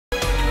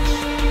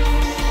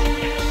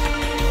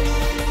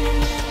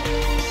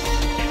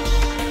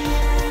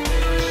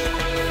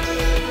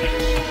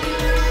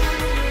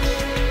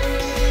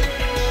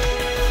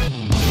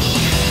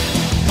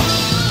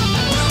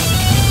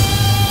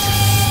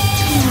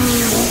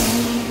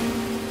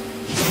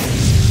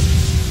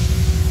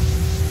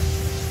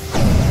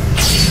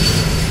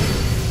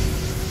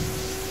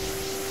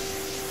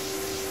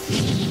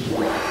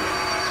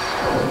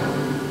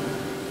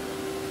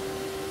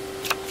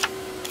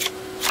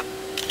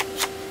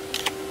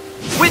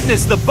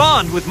Witness the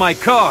bond with my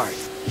card.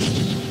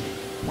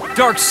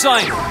 Dark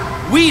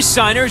Signer, we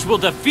Signers will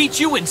defeat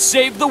you and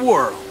save the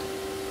world.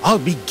 I'll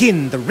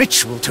begin the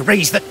ritual to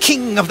raise the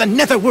king of the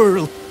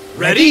netherworld.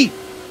 Ready,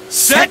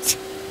 set,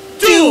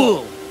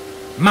 duel!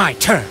 My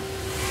turn.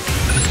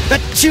 The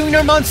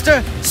tuner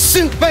monster,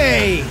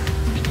 Super!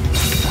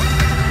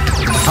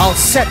 I'll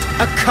set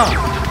a card.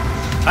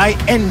 I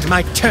end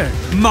my turn.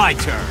 My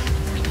turn.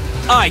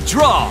 I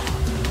draw.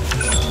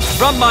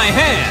 From my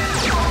hand,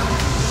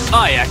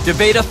 I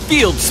activate a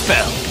field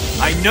spell.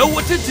 I know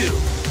what to do.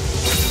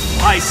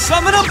 I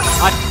summon him.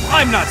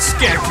 I'm not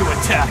scared to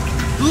attack.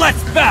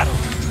 Let's battle.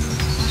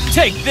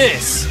 Take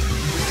this.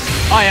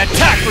 I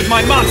attack with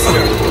my monster.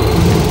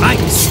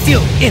 I'm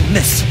still in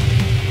this.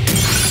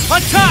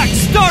 Attack,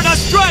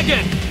 Stardust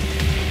Dragon!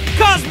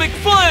 Cosmic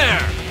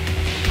Flare!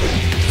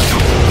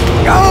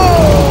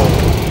 Oh!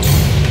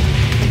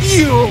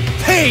 You'll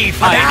pay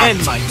for that! I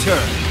end my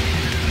turn.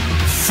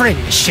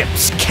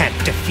 Friendships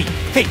can't defeat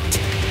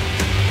fate.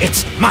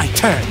 It's my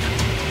turn.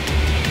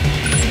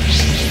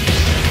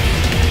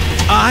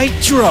 I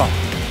draw.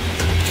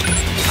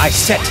 I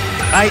set.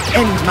 I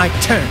end my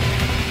turn.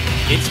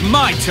 It's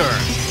my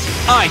turn.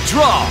 I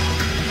draw.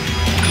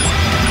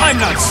 I'm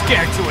not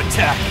scared to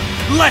attack.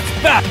 Let's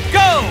back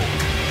go!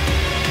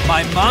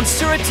 My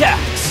monster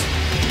attacks.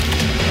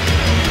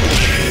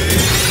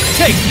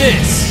 Take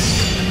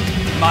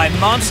this. My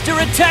monster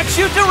attacks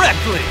you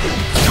directly.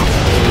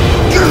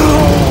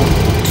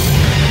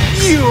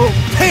 You'll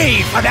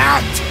pay for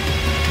that!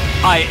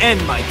 I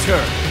end my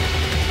turn.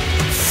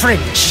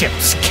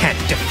 Friendships can't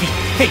defeat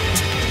fate.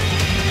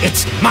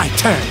 It's my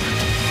turn.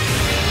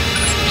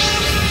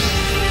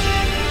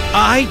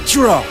 I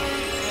draw.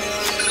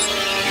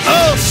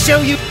 I'll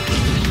show you.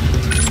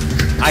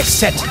 I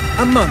set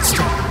a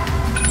monster.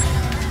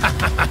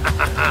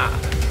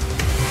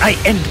 I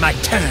end my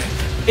turn.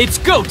 It's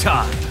go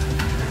time.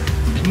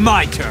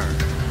 My turn.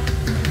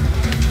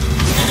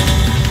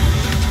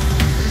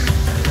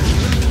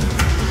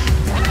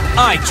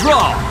 I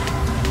draw.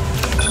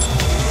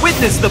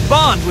 Witness the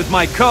bond with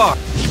my card.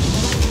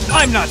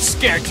 I'm not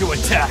scared to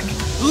attack.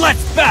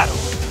 Let's battle.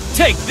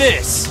 Take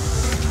this.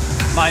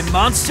 My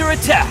monster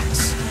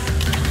attacks.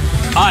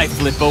 I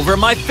flip over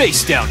my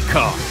face down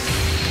card.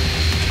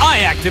 I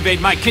activate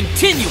my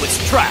continuous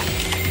track.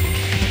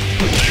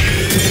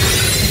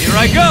 Here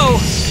I go.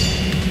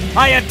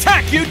 I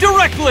attack you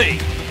directly.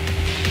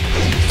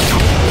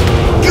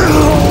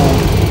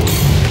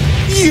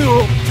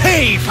 You'll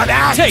pay for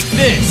that! Take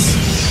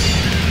this.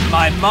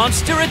 My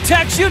monster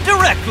attacks you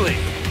directly.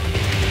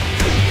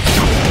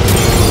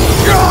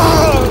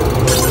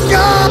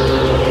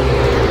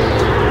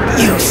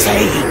 You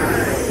say,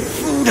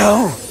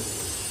 Fudo?